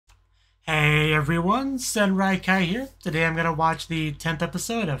Hey everyone, Senrai here. Today I'm going to watch the 10th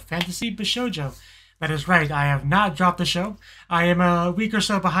episode of Fantasy Bishoujo. That is right, I have not dropped the show. I am a week or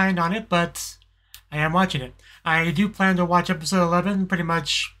so behind on it, but I am watching it. I do plan to watch episode 11 pretty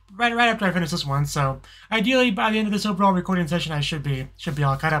much right after I finish this one, so ideally by the end of this overall recording session I should be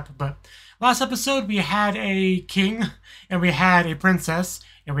all caught up. But last episode we had a king, and we had a princess,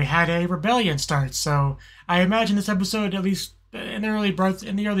 and we had a rebellion start, so I imagine this episode, at least in the early parts,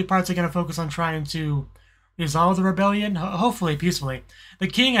 are going to focus on trying to resolve the rebellion, hopefully peacefully. The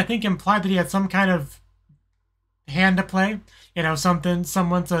king, I think, implied that he had some kind of hand to play,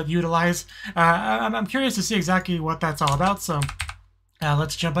 someone to utilize. I'm curious to see exactly what that's all about. So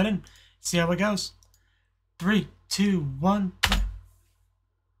let's jump right in, see how it goes. 3, 2, 1.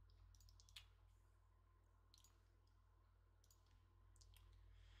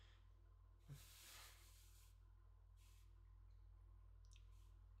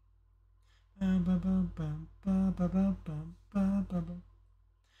 And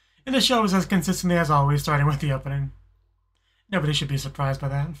the show is as consistently as always, starting with the opening. Nobody should be surprised by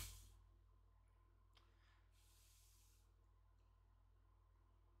that.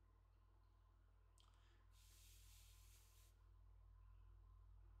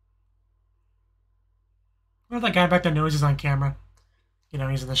 Or that guy back there knows he's on camera. You know,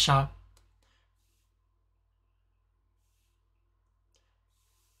 he's in the shot.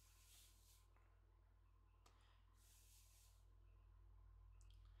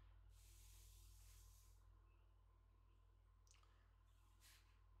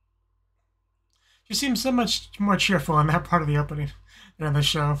 She seems so much more cheerful in that part of the opening than in the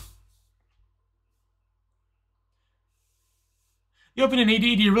show. The opening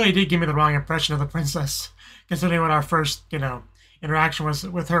ED really did give me the wrong impression of the princess, considering what our first, interaction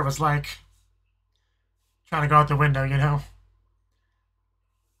with her was like. Trying to go out the window, you know.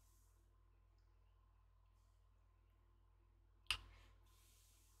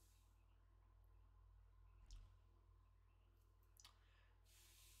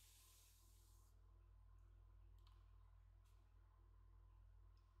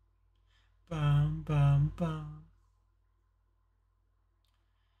 Bum, bum, bum.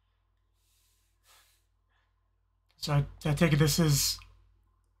 So I take it this is...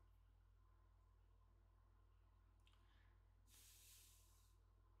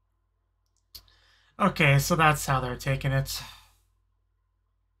 Okay, so that's how they're taking it.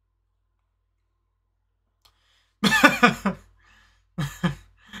 I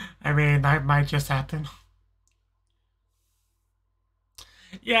mean, that might just happen.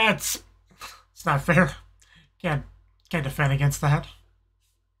 Yeah, it's not fair. Can't defend against that.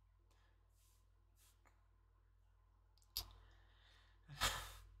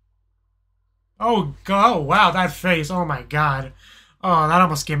 Oh, go! Wow, that face! Oh my god! Oh, that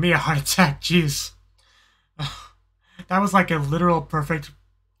almost gave me a heart attack. Jeez, that was like a literal perfect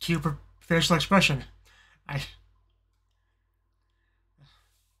cue facial expression. I.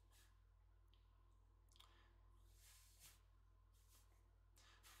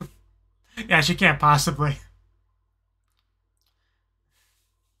 Yeah, she can't possibly.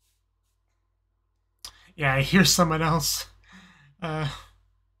 Yeah, I hear someone else. Uh.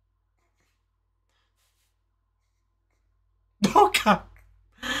 Oh god.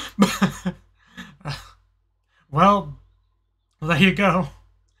 Well, there you go.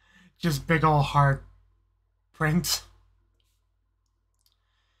 Just big ol' heart print.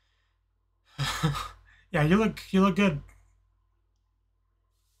 Yeah, you look good.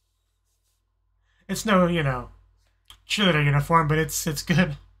 It's no, cheerleader uniform, but it's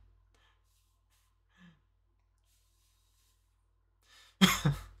good.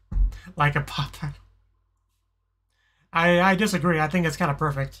 Like a puppet. I disagree. I think it's kind of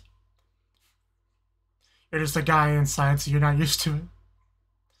perfect. You're just a guy inside, so you're not used to it.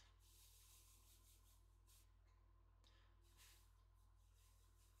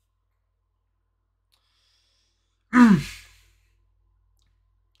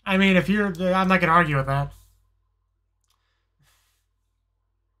 I mean, if you're, I'm not gonna argue with that.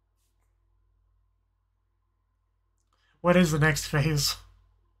 What is the next phase?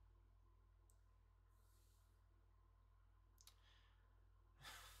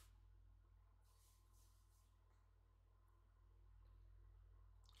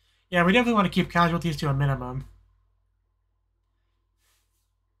 Yeah, we definitely want to keep casualties to a minimum.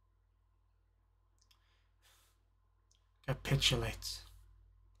 Capitulates.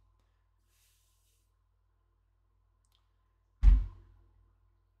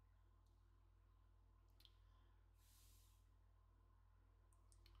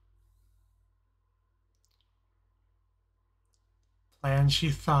 Plan she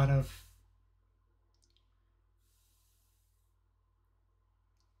thought of.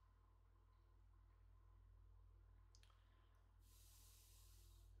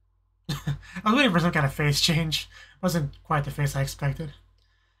 waiting for some kind of face change. Wasn't quite the face I expected.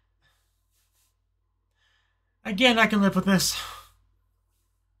 Again, I can live with this.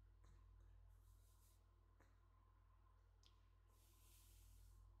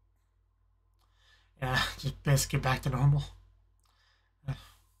 Yeah, just basically back to normal.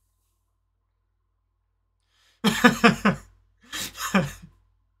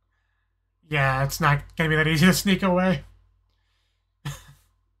 Yeah, it's not gonna be that easy to sneak away.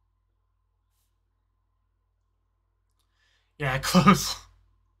 Yeah, close.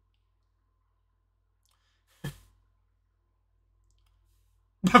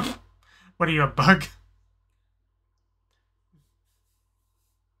 What are you, a bug?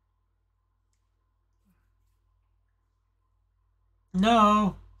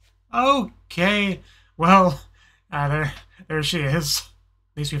 No. Okay. Well, there she is.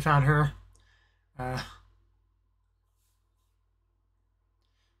 At least we found her.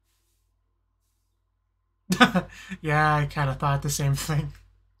 Yeah, I kind of thought the same thing.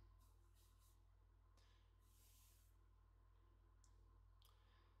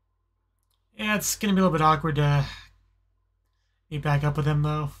 Yeah, it's gonna be a little bit awkward to meet back up with him,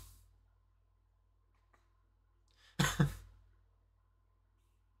 though.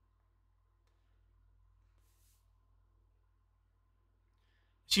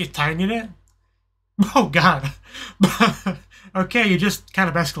 She tightened it? Oh, God. Okay, you just kind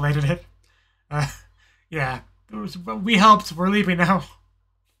of escalated it. Yeah. We helped. We're leaving now.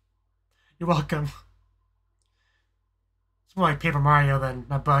 You're welcome. It's more like Paper Mario than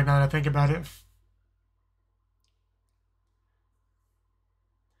a bug now that I think about it.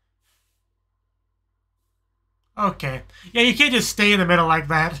 Okay. Yeah, you can't just stay in the middle like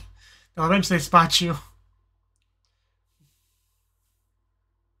that. They'll eventually spot you.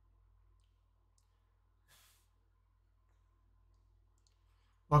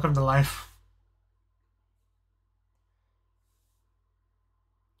 Welcome to life.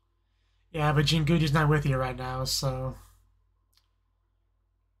 Yeah, but Jinguji's not with you right now, so...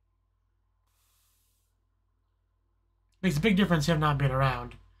 Makes a big difference him not being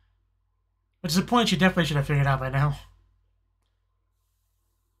around. Which is a point you definitely should have figured out by now.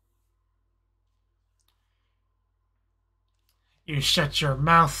 You shut your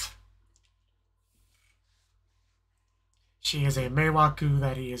mouth. She is a Meiwaku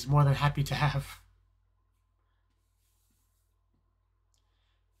that he is more than happy to have.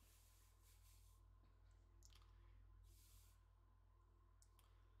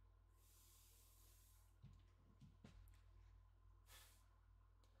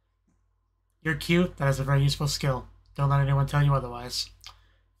 You're cute. That is a very useful skill. Don't let anyone tell you otherwise. Is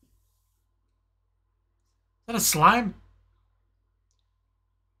that a slime?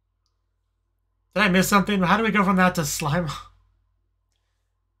 Did I miss something? How do we go from that to slime?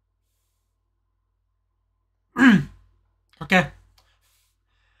 Okay.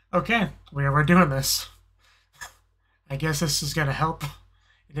 Okay, we're doing this. I guess this is gonna help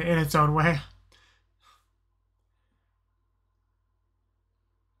in its own way.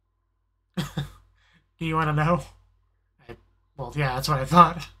 Do you want to know? Well, yeah, that's what I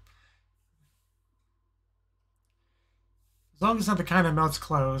thought. As long as it's not the kind that melts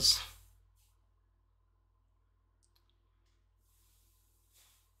clothes.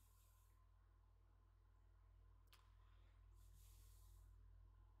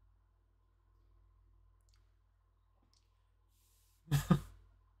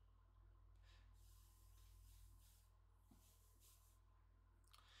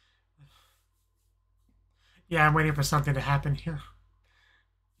 Yeah, I'm waiting for something to happen here.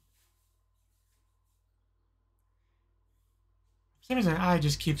 For some reason, I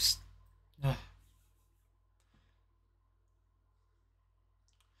just keeps...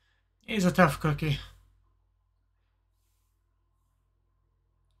 He's a tough cookie.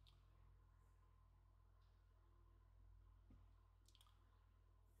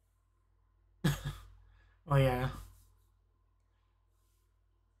 Oh, yeah.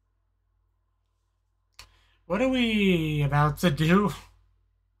 What are we about to do?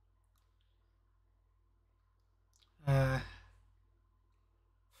 It's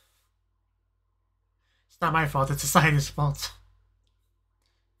not my fault, it's society's fault.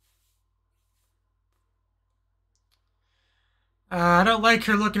 I don't like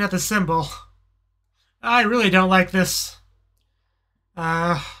her looking at the symbol. I really don't like this.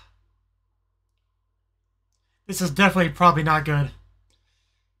 This is definitely probably not good.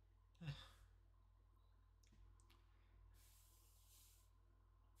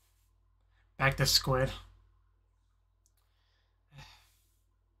 Back to squid.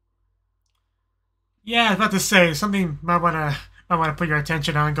 Yeah, I was about to say something might wanna put your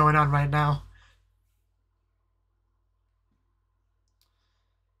attention on going on right now.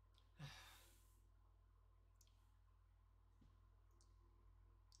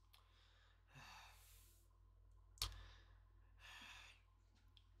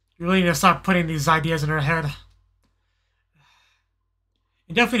 You really need to stop putting these ideas in her head.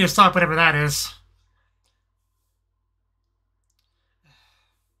 You definitely need to stop whatever that is.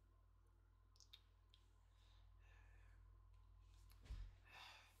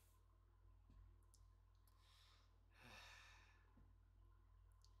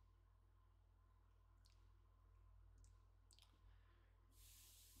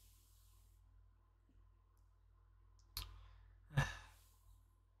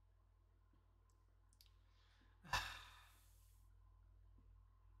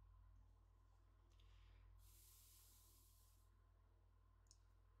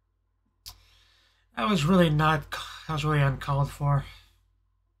 That was really uncalled for.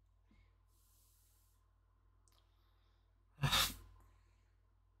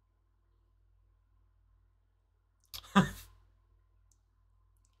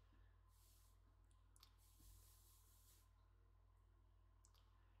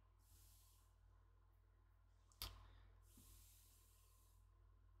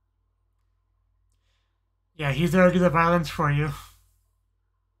 Yeah, he's there to do the violence for you.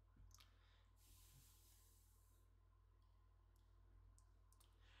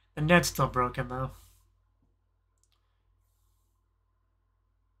 The net's still broken, though.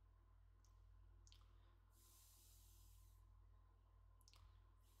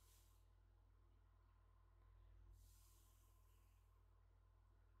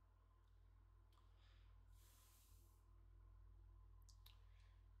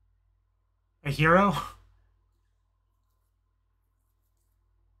 A hero?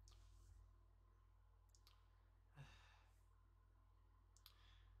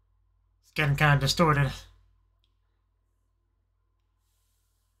 It's getting kind of distorted.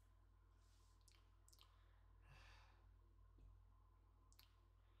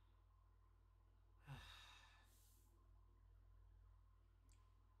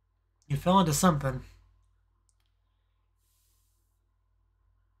 You fell into something.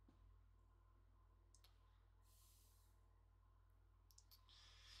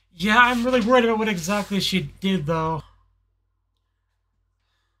 Yeah, I'm really worried about what exactly she did, though.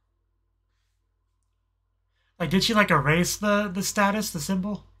 Like, did she, like, erase the status, the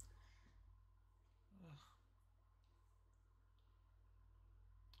symbol?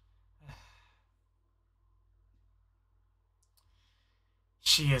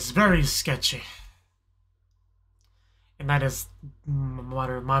 She is very sketchy. And that is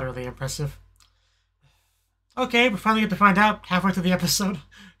moderately impressive. Okay, we finally get to find out halfway through the episode,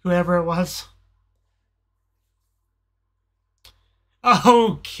 whoever it was.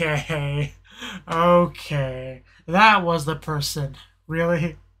 Okay. Okay. That was the person.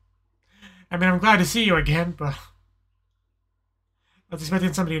 Really? I mean, I'm glad to see you again, but I was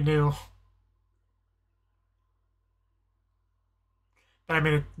expecting somebody new. But I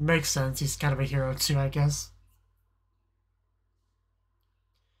mean, it makes sense. He's kind of a hero too, I guess.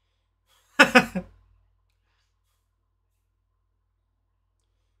 uh,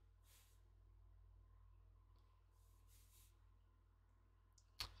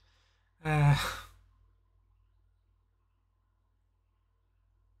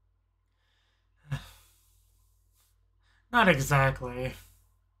 Not exactly.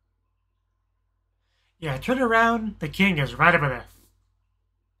 Yeah, turn around. The king is right over there.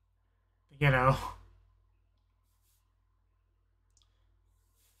 You know.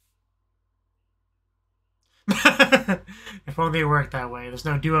 If only it worked that way. There's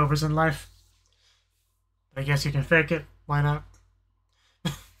no do-overs in life. I guess you can fake it. Why not?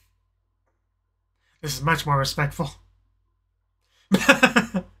 This is much more respectful.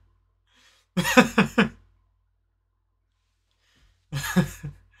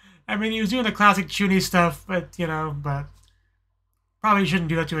 I mean, he was doing the classic Chuny stuff, but, you know, but probably shouldn't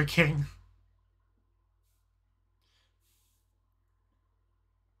do that to a king.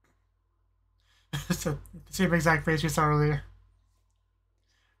 It's the same exact face we saw earlier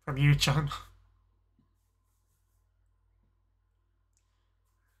from Yu-chan.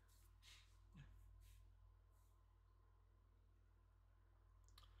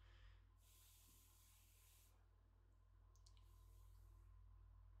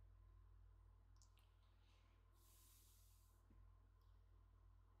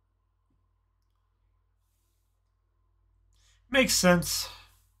 Makes sense.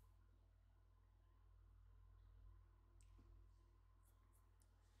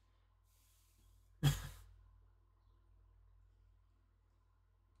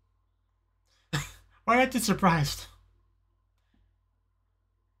 Why aren't you surprised?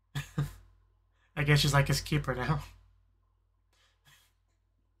 I guess she's like his keeper now.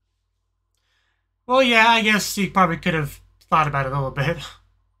 Well, yeah, I guess he probably could have thought about it a little bit.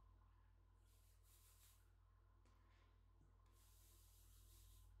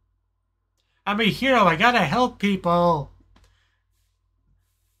 I'm a hero. I gotta help people.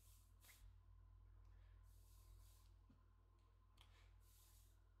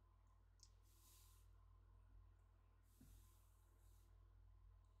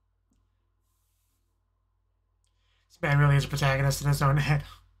 This man really is a protagonist in his own head.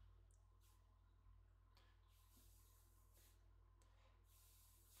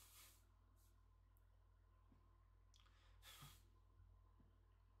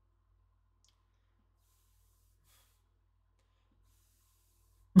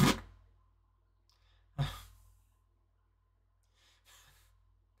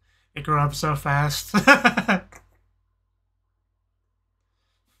 It grew up so fast.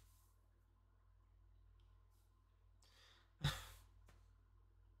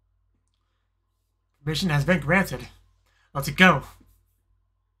 Mission has been granted. Let's go.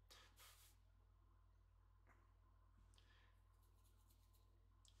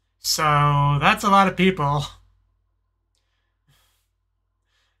 So, that's a lot of people.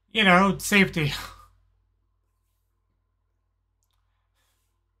 You know, safety.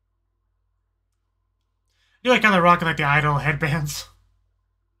 You like how they're rocking like the idol headbands.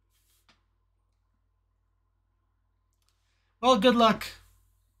 Well, good luck.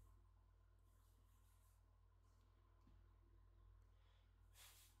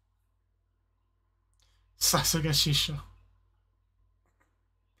 Sasuga Shisho.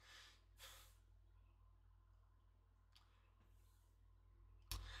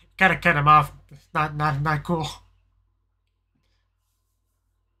 Gotta cut him off. Not cool.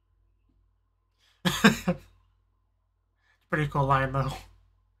 Pretty cool line though.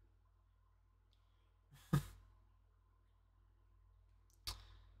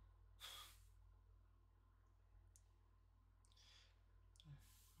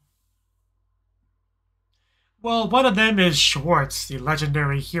 Well, one of them is Schwartz, the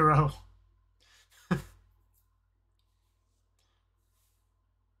legendary hero. The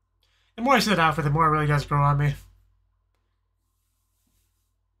more I see that outfit, the more it really does grow on me.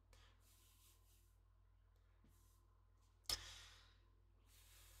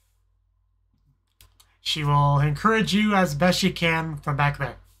 She will encourage you as best she can from back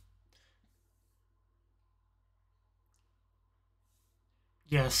there.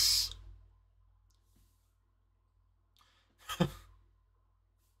 Yes.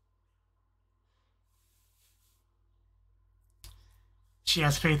 She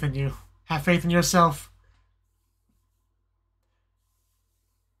has faith in you. Have faith in yourself.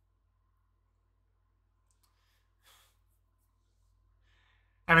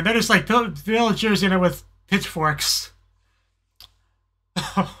 I mean, they're just like villagers, you know, with pitchforks.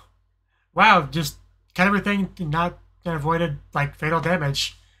 Wow, just cut everything, not avoided like fatal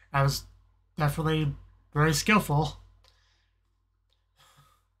damage. That was definitely very skillful.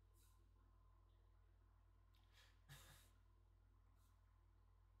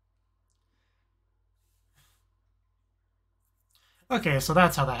 Okay, so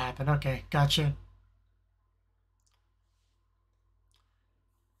that's how that happened. Okay, gotcha.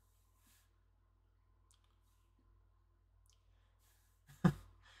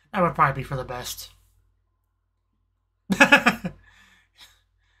 That would probably be for the best.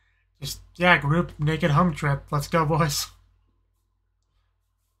 Just, yeah, group naked home trip. Let's go, boys.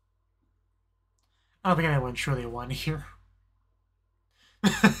 I don't think anyone truly won here.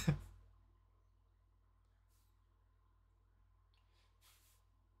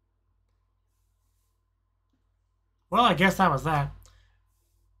 Well, I guess that was that.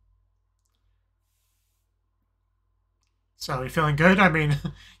 So, you feeling good? I mean,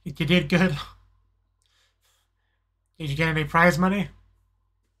 you did good. Did you get any prize money?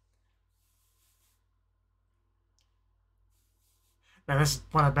 Man, this is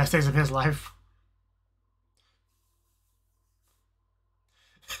one of the best days of his life.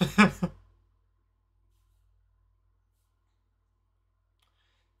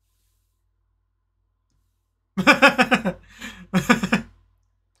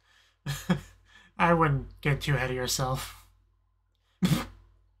 I wouldn't get too ahead of yourself.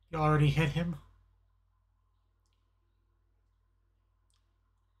 You already hit him.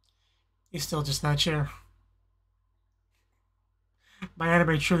 He's still just not sure. My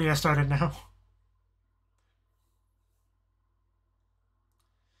anime truly has started now.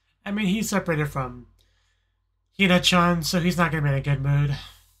 I mean, he's separated from Hina-chan, so he's not going to be in a good mood.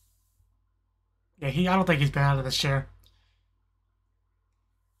 Yeah, I don't think he's been out of this chair.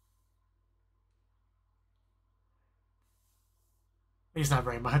 He's not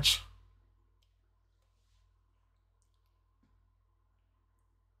very much.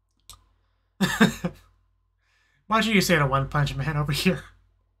 Why don't you say to One Punch Man over here?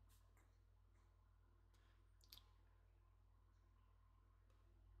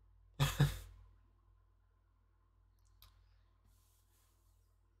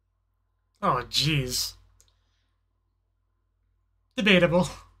 Oh, jeez. Debatable.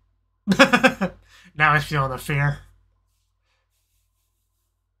 Now I feel the fear.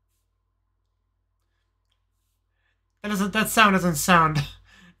 That sound doesn't sound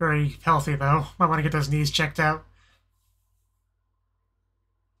very healthy, though. Might want to get those knees checked out.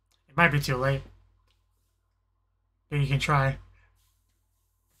 It might be too late. But you can try.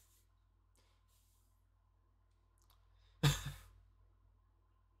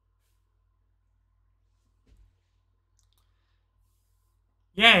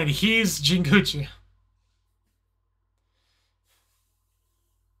 Yeah, and he's Jinguchi.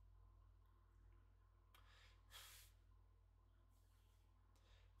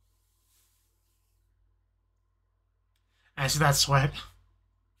 I see that sweat.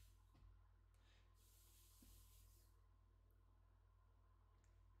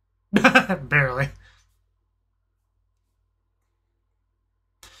 Barely.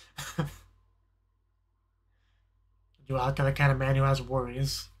 You are the kind of man who has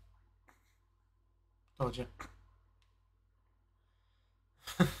worries. Told you.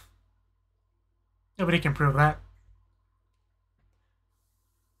 Nobody can prove that.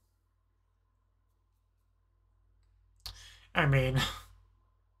 I mean,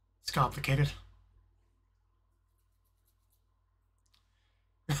 it's complicated.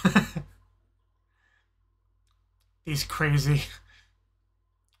 These crazy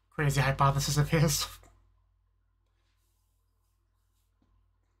hypotheses of his.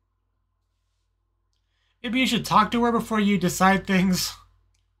 Maybe you should talk to her before you decide things.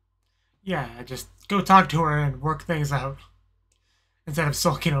 Yeah, just go talk to her and work things out. Instead of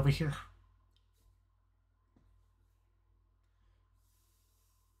sulking over here.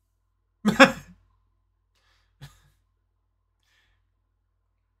 That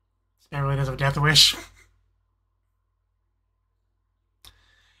really does have a death wish.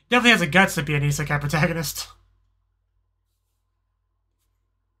 Definitely has the guts to be an isekai protagonist.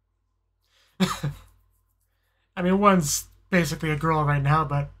 I mean, one's basically a girl right now,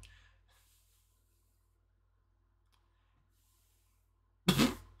 but...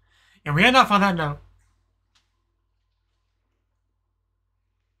 And we end off on that note.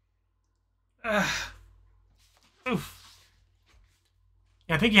 Oof.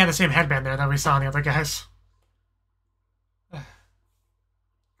 Yeah, I think he had the same headband there that we saw in the other guys.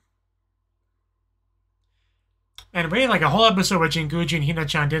 And we had like a whole episode where Jinguchi and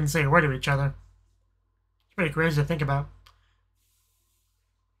Hina-chan didn't say a word to each other. It's pretty crazy to think about.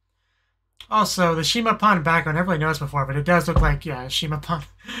 Also, the Shima Pond background, I never really noticed before, but it does look like, yeah, Shima Pond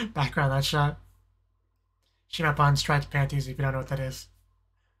background, that shot. Shima Pond striped panties, if you don't know what that is.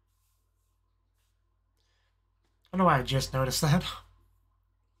 I don't know why I just noticed that.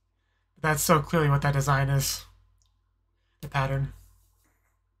 But that's so clearly what that design is. The pattern.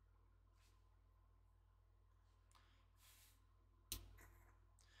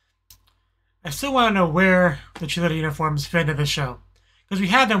 I still want to know where the cheerleader uniforms fit into the show. Because we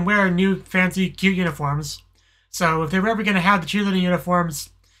had them wear new, fancy, cute uniforms. So if they were ever going to have the cheerleader uniforms,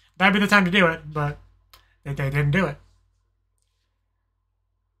 that'd be the time to do it. But they didn't do it.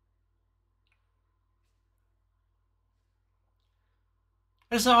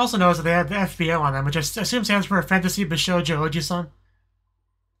 I just also noticed that they have the FBO on them, which I assume stands for Fantasy Bishoujo Ojisan.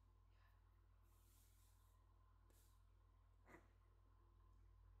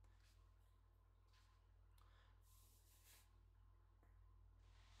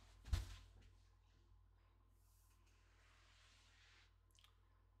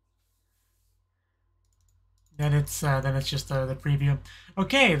 Then it's just the preview.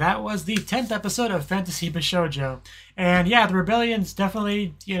 Okay, that was the 10th episode of Fantasy Bishoujo, and yeah, the rebellion's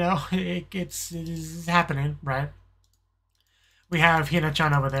definitely, you know, it's happening, right? We have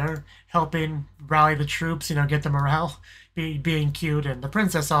Hina-chan over there helping rally the troops, you know, get the morale, being cute, and the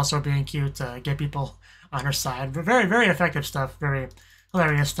princess also being cute to get people on her side. But very, very effective stuff, very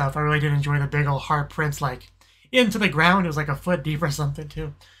hilarious stuff. I really did enjoy the big old heart prints, like into the ground. It was like a foot deep or something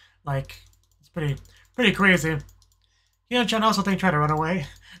too. Like, it's pretty crazy. Hina-chan also tried to run away,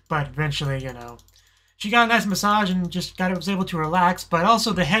 but eventually, you know, she got a nice massage and just was able to relax. But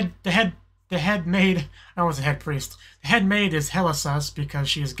also the head maid, I was a head priest. The head maid is hella sus because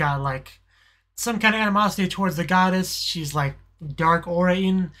she's got like some kind of animosity towards the goddess. She's like dark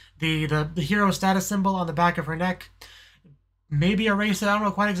aura-ing the hero status symbol on the back of her neck. Maybe erased it. I don't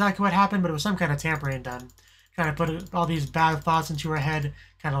know quite exactly what happened, but it was some kind of tampering done. Kind of put all these bad thoughts into her head,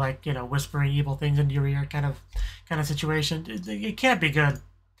 kind of like, you know, whispering evil things into your ear, kind of situation. It can't be good.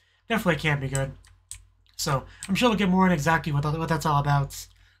 Definitely can't be good. So I'm sure we'll get more on exactly what that's all about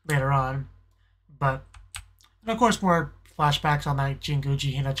later on. But, and of course, more flashbacks on that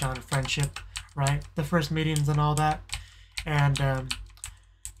Jinguji Hinachan friendship, right? The first meetings and all that. And,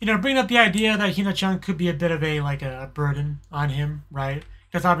 you know, bringing up the idea that Hinachan could be a bit of a burden on him, right?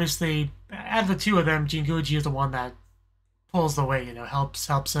 Because obviously, out of the two of them, Jinguji is the one that pulls the weight, you know, helps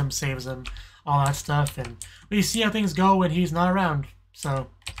him, saves him, all that stuff. And we see how things go when he's not around. So,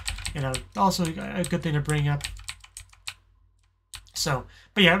 you know, also a good thing to bring up. So,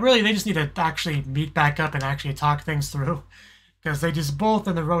 but yeah, really, they just need to actually meet back up and actually talk things through. Because they just both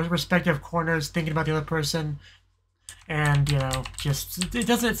in their respective corners thinking about the other person. And, you know, just,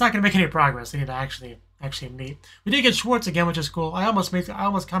 it's not going to make any progress. They need to actually meet. We did get Schwartz again, which is cool. I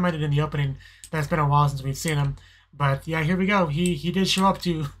almost commented in the opening that it's been a while since we'd seen him. But yeah, here we go. He did show up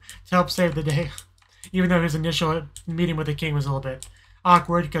to help save the day. Even though his initial meeting with the king was a little bit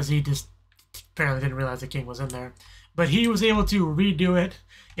awkward because he just apparently didn't realize the king was in there. But he was able to redo it,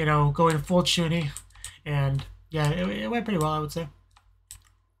 you know, going full Chuni. And yeah, it went pretty well, I would say.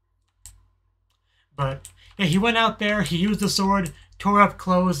 But yeah, he went out there, he used the sword, tore up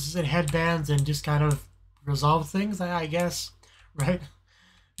clothes and headbands, and just kind of resolved things, I guess, right?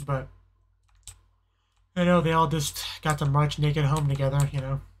 But I know they all just got to march naked home together, you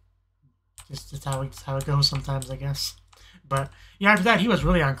know. Just how it goes sometimes, I guess. But yeah, after that, he was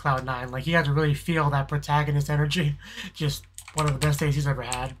really on cloud 9. Like, he had to really feel that protagonist energy. Just one of the best days he's ever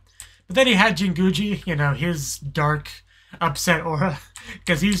had. But then he had Jinguji, you know, his dark, upset aura.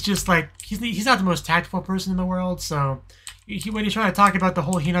 Because he's just like, he's not the most tactful person in the world. So when he's trying to talk about the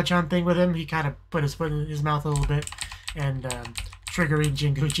whole Hinachan thing with him, he kind of put his foot in his mouth a little bit. And triggering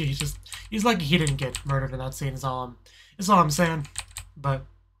Jinguji. He's lucky he didn't get murdered in that scene, is all I'm saying. But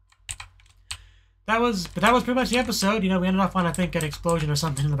that was pretty much the episode. You know, we ended off on, I think, an explosion or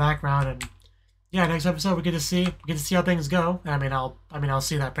something in the background, and yeah, next episode we get to see how things go. And I'll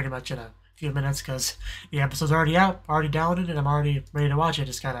see that pretty much in a few minutes because the episode's already out, already downloaded, and I'm already ready to watch it.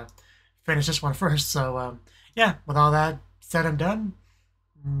 Just gotta finish this one first. So yeah, with all that said and done,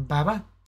 bye bye.